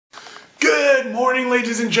Good morning,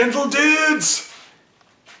 ladies and gentle dudes!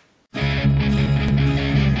 And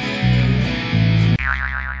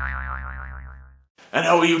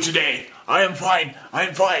how are you today? I am fine. I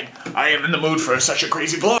am in the mood for such a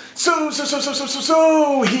crazy vlog.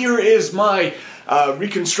 So, here is my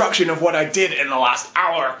reconstruction of what I did in the last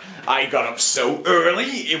hour. I got up so early.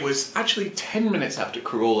 It was actually 10 minutes after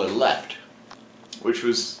Corolla left, which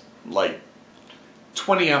was like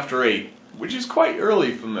 20 after 8, which is quite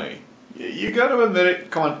early for me. You gotta admit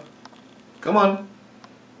it. Come on. Come on.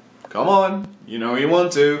 Come on. You know you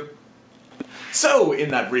want to. So,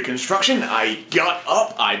 in that reconstruction, I got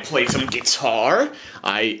up, I played some guitar,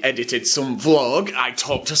 I edited some vlog, I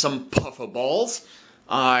talked to some pufferballs,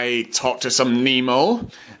 I talked to some Nemo,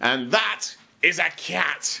 and that is a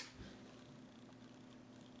cat.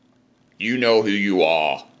 You know who you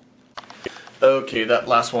are. Okay, that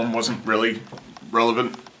last one wasn't really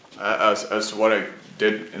relevant as to what I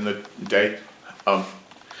did in the day.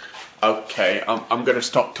 Okay, I'm gonna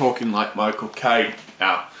stop talking like Michael Caine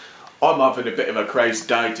now. I'm having a bit of a crazy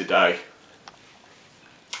day today.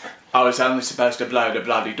 I was only supposed to blow the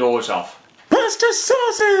bloody doors off. Pasta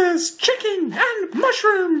sauces, chicken and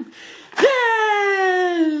mushroom.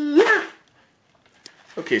 Yay!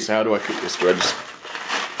 Okay, so how do I cook this? Do I just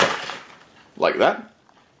like that?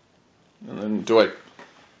 And then do I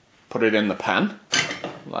put it in the pan?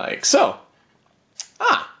 Like so.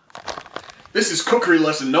 This is cookery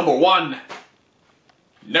lesson number 1.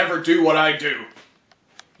 Never do what I do.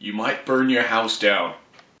 You might burn your house down.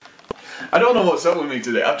 I don't know what's up with me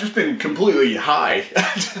today. I've just been completely high.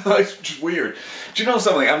 It's just weird. Do you know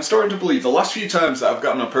something? I'm starting to believe the last few times that I've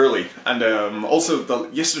gotten up early, and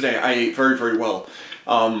also yesterday I ate very, very well.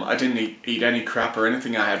 I didn't eat any crap or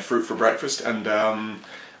anything. I had fruit for breakfast, and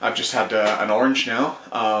I've just had an orange now.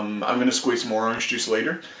 I'm gonna squeeze some more orange juice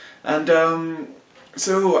later, and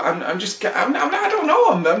so I don't know.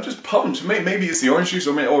 I'm just pumped. Maybe it's the orange juice,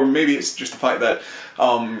 or maybe it's just the fact that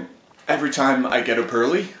every time I get up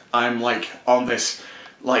early, I'm like on this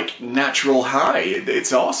like natural high.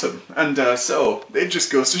 It's awesome, and so it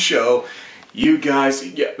just goes to show, you guys,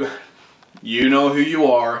 you know who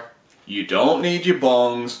you are. You don't need your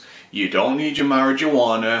bongs. You don't need your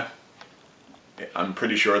marijuana. I'm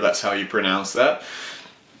pretty sure that's how you pronounce that.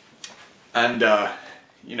 And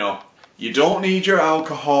you know. You don't need your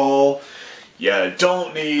alcohol, you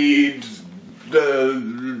don't need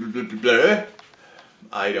the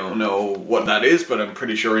I don't know what that is, but I'm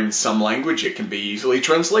pretty sure in some language it can be easily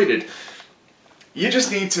translated. You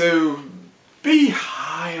just need to be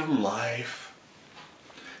high on life.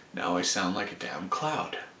 Now I sound like a damn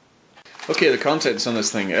cloud. Okay, the contents on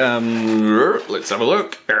this thing. Let's have a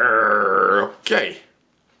look. Okay.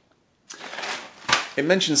 It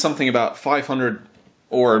mentions something about 500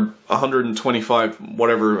 or 125,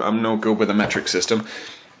 whatever, I'm no good with a metric system,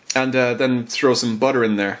 and then throw some butter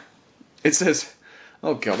in there. It says,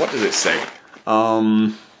 oh god, what does it say?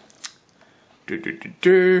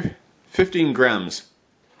 15 grams,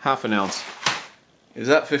 half an ounce. Is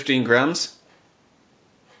that 15 grams?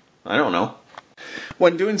 I don't know.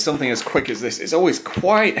 When doing something as quick as this, it's always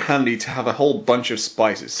quite handy to have a whole bunch of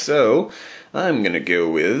spices, so I'm gonna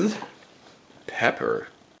go with pepper.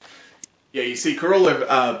 Yeah, you see,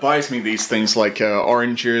 Corolla buys me these things like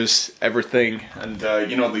oranges, everything, and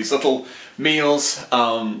you know, these little meals.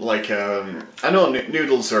 I know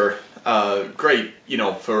noodles are great, you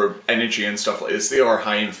know, for energy and stuff like this. They are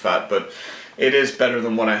high in fat, but it is better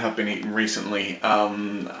than what I have been eating recently.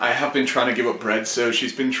 I have been trying to give up bread, so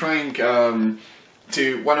she's been trying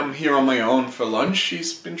to, when I'm here on my own for lunch,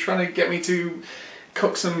 she's been trying to get me to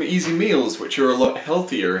cook some easy meals, which are a lot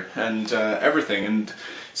healthier and everything. And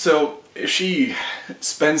so if she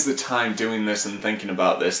spends the time doing this and thinking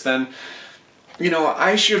about this, then, you know,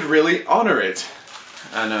 I should really honor it.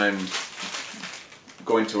 And I'm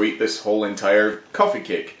going to eat this whole entire coffee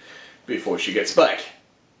cake before she gets back.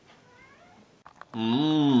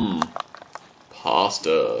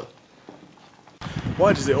 Pasta.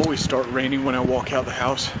 Why does it always start raining when I walk out the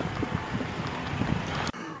house?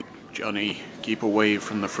 Johnny, keep away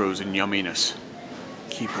from the frozen yumminess.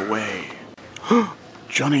 Keep away.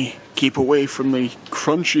 Johnny, keep away from the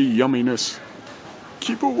crunchy yumminess.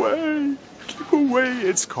 Keep away. Keep away.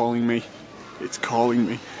 It's calling me. It's calling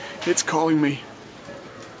me. It's calling me.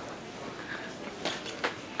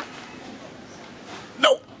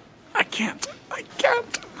 No! I can't. I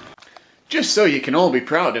can't. Just so you can all be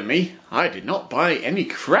proud of me, I did not buy any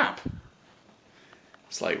crap.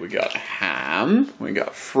 It's like we got ham, we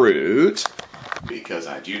got fruit, because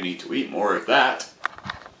I do need to eat more of that.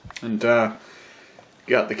 And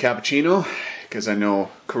got the cappuccino, because I know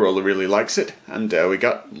Corolla really likes it. And we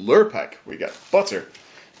got Lurpak, we got butter.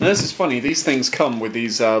 Now this is funny, these things come with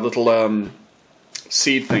these little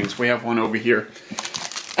seed things. We have one over here.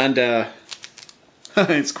 And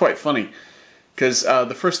it's quite funny, because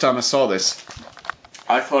the first time I saw this,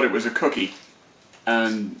 I thought it was a cookie.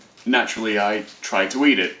 And naturally I tried to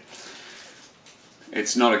eat it.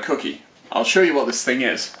 It's not a cookie. I'll show you what this thing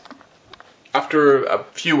is. After a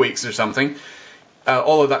few weeks or something,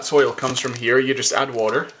 all of that soil comes from here. You just add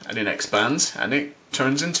water and it expands and it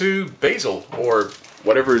turns into basil or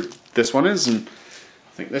whatever this one is, and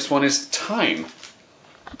I think this one is thyme.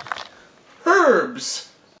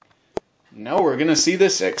 Herbs! Now we're gonna see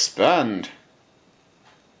this expand.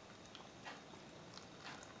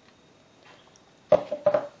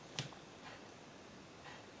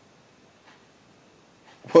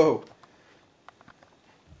 Whoa.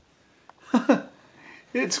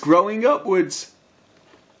 It's growing upwards.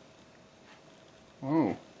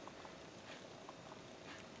 Oh.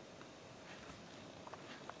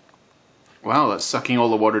 Wow, that's sucking all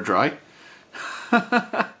the water dry.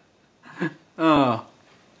 Oh.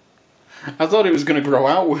 I thought it was going to grow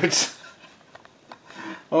outwards.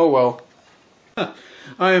 Oh well.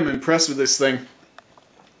 I am impressed with this thing.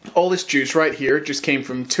 All this juice right here just came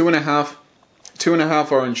from two and a half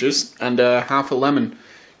oranges and half a lemon.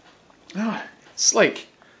 Ah, it's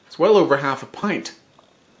well over half a pint.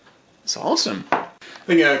 It's awesome. I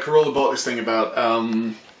think Corolla bought this thing about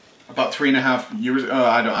 3.5 years.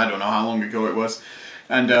 I don't know how long ago it was,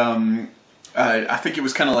 and I think it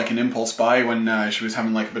was kind of like an impulse buy when she was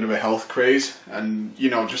having like a bit of a health craze, and you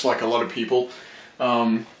know, just like a lot of people,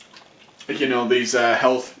 you know, these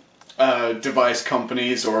health device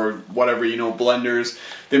companies or whatever, you know, blenders,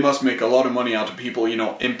 they must make a lot of money out of people, you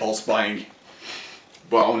know, impulse buying.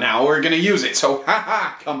 Well, now we're gonna use it, so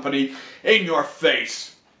haha, company, in your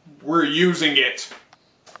face, we're using it.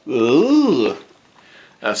 Ugh,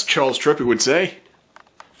 as Charles Trippy would say,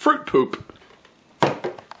 fruit poop.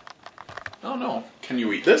 Oh no, can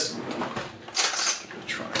you eat this? Give it a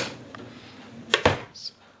try.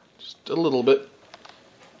 Just a little bit.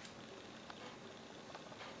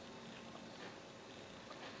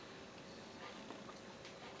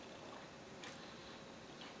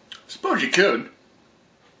 Suppose you could.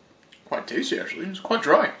 Quite tasty actually, it's quite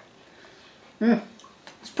dry.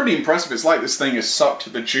 It's pretty impressive. It's like this thing has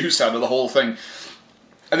sucked the juice out of the whole thing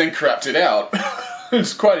and then crapped it out.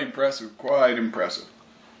 It's quite impressive, quite impressive.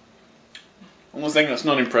 Only thing that's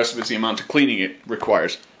not impressive is the amount of cleaning it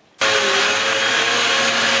requires.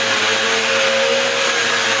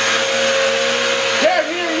 Can't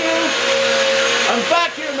hear you! I'm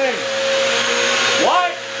vacuuming!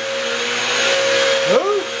 What?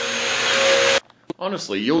 Who?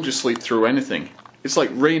 Honestly, you'll just sleep through anything. It's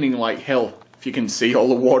like raining like hell, if you can see all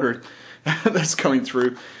the water that's coming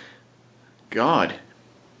through. God.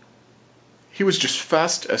 He was just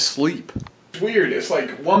fast asleep. It's weird, it's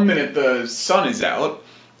like 1 minute the sun is out,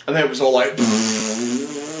 and then it was all like...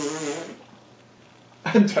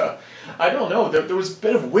 And I don't know, there was a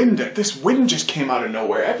bit of wind. This wind just came out of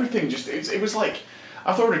nowhere. Everything just, it was like,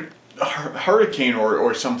 I thought a hurricane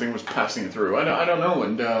or something was passing through. I don't know,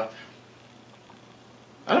 and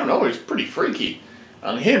I don't know, it was pretty freaky.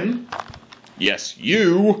 And him, yes,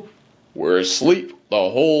 you were asleep the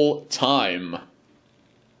whole time.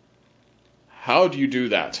 How do you do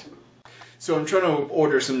that? So I'm trying to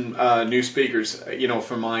order some new speakers, you know,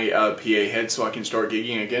 for my PA head so I can start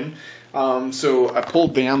gigging again. So I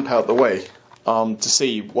pulled the amp out the way to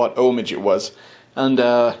see what ohmage it was. And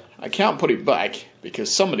I can't put it back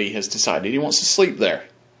because somebody has decided he wants to sleep there.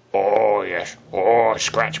 Oh yes, oh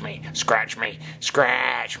scratch me, scratch me,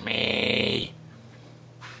 scratch me.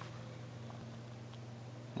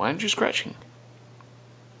 Why aren't you scratching?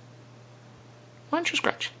 Why aren't you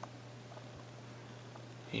scratching?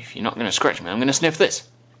 If you're not going to scratch me, I'm going to sniff this.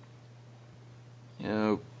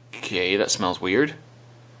 Okay, that smells weird.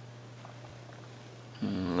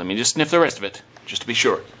 Let me just sniff the rest of it, just to be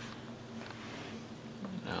sure.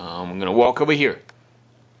 Now I'm going to walk over here.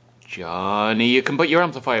 Johnny, you can put your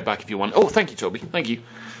amplifier back if you want. Oh, thank you, Toby. Thank you.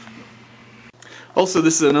 Also,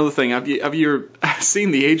 this is another thing. Have you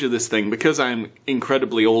seen the age of this thing? Because I'm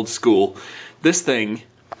incredibly old school, this thing...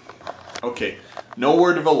 Okay, no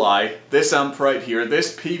word of a lie. This amp right here,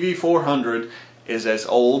 this PV400, is as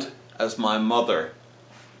old as my mother.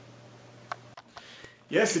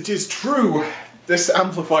 Yes, it is true. This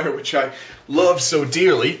amplifier, which I love so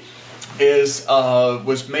dearly,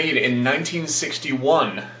 was made in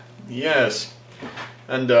 1961. Yes.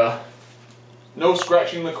 And, no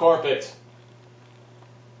scratching the carpet.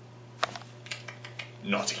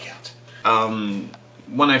 Naughty cat.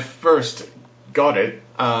 When I first got it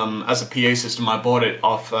as a PA system. I bought it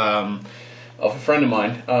off a friend of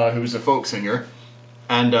mine who's a folk singer,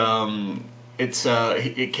 and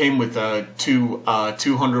it came with two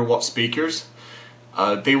 200-watt speakers.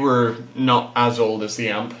 They were not as old as the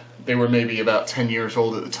amp. They were maybe about 10 years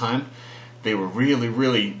old at the time. They were really,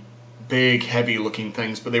 really big, heavy-looking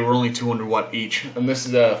things, but they were only 200 watt each, and this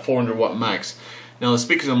is a 400 watt max. Now the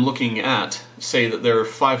speakers I'm looking at say that they're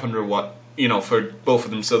 500 watt, you know, for both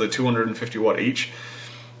of them, so they're 250 watt each.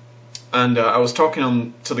 And I was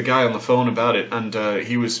talking to the guy on the phone about it, and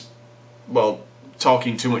he was, well,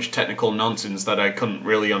 talking too much technical nonsense that I couldn't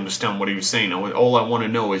really understand what he was saying. All I want to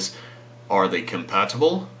know is, are they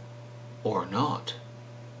compatible or not?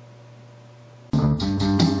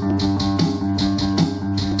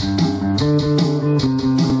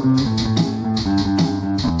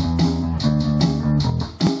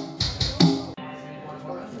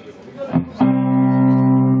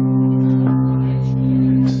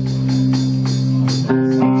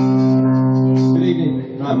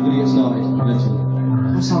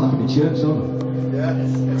 Church on. Yeah.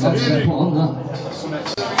 That's put on that.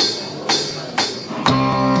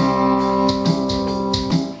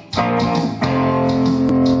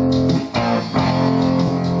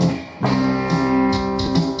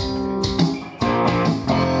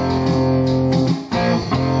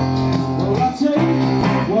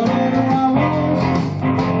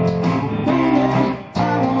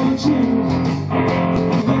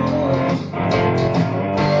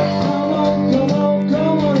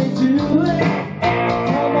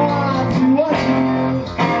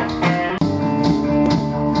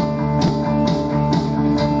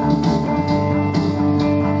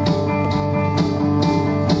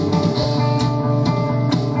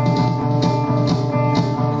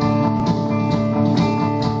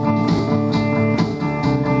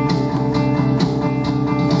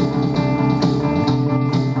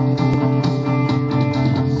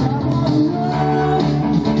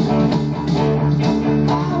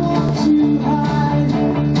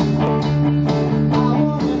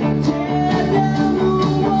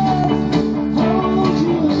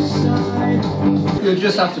 You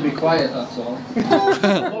just have to be quiet, that's all.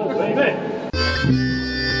 Oh, baby!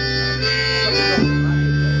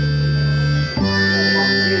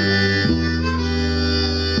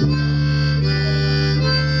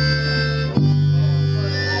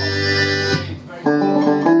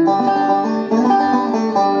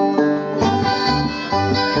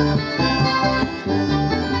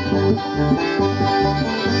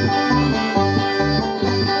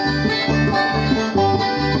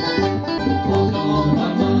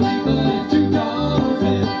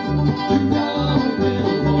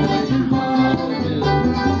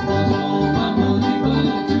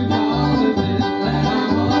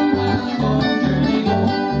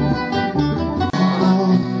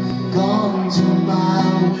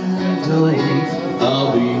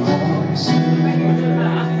 I'll be home soon.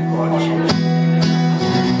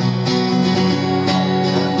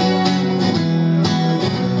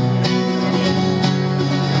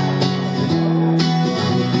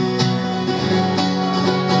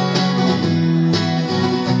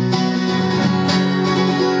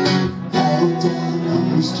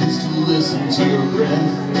 Just to listen to your breath.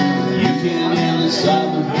 You can't inside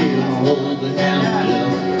the head and hold the hand of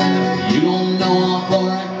death. You don't know how far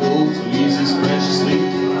I go to ease this precious sleep.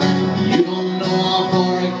 You don't know how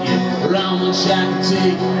far I get or how much I can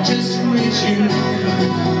take just to reach you,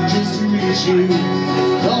 just to reach you.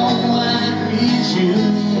 Oh, I reach you.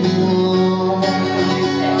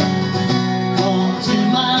 Come to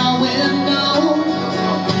my window,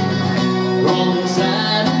 roll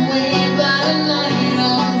inside and wave by the light.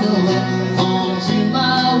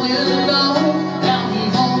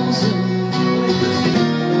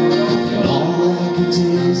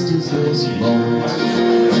 This moment,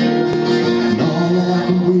 and all I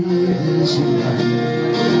can breathe is your light.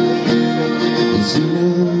 And sooner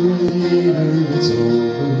or later it's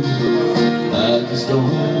over. I just don't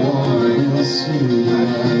want to miss you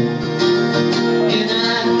tonight. And I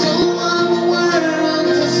don't want the world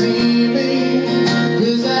to see me,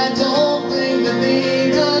 'cause I don't think that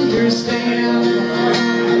they'd understand.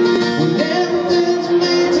 When everything's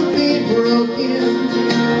meant to be broken,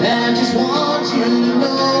 I just want you to know.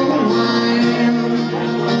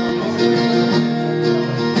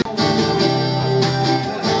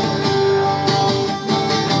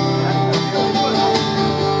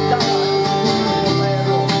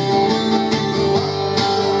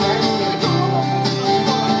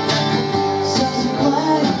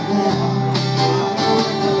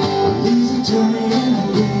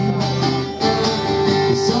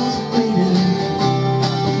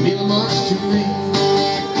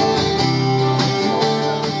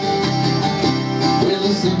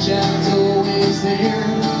 sunshine is always there,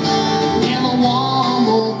 and the warm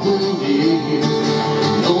old blue here.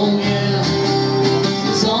 Oh yeah,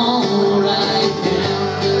 it's alright now.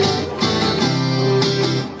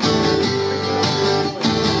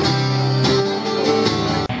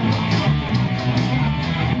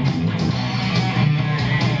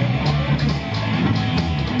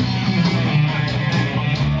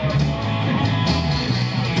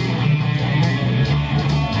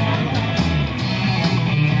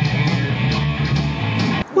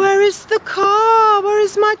 Where is the car? Where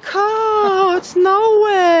is my car? It's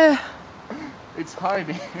nowhere. It's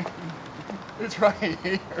hiding. It's right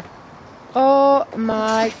here. Oh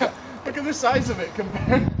my god. Look at the size of it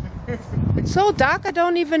compared. It's so dark I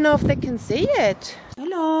don't even know if they can see it.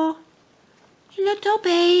 Hello. Hello,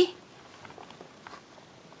 Toby.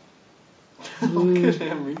 Look at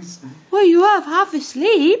him, he's... Well, you are half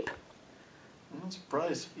asleep. I'm not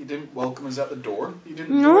surprised. He didn't welcome us at the door. He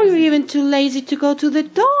didn't. No, you're even too lazy to go to the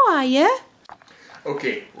door, are you?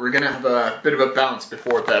 Okay, we're gonna have a bit of a bounce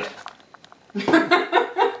before bed. That's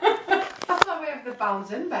why we have the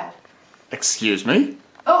bounce in bed. Excuse me?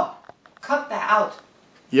 Oh, cut that out.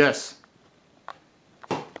 Yes.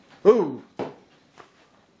 Ooh.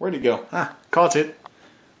 Where'd he go? Ah, caught it.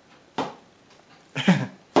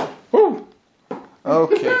 Ooh.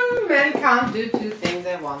 Okay. Men can't do two things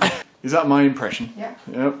at once. Is that my impression? Yeah.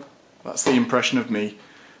 Yep. That's the impression of me.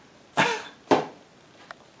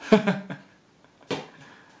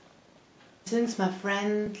 Since my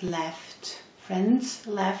friends left,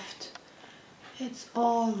 it's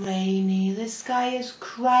all rainy. The sky is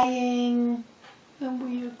crying, and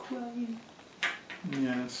we are crying.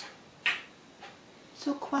 Yes.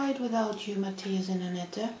 So quiet without you, Matthias and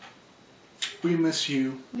Annette. We miss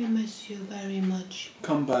you. We miss you very much.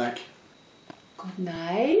 Come back. Good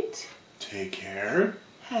night. Take care.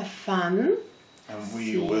 Have fun. And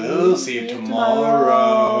we will see you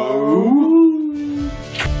tomorrow.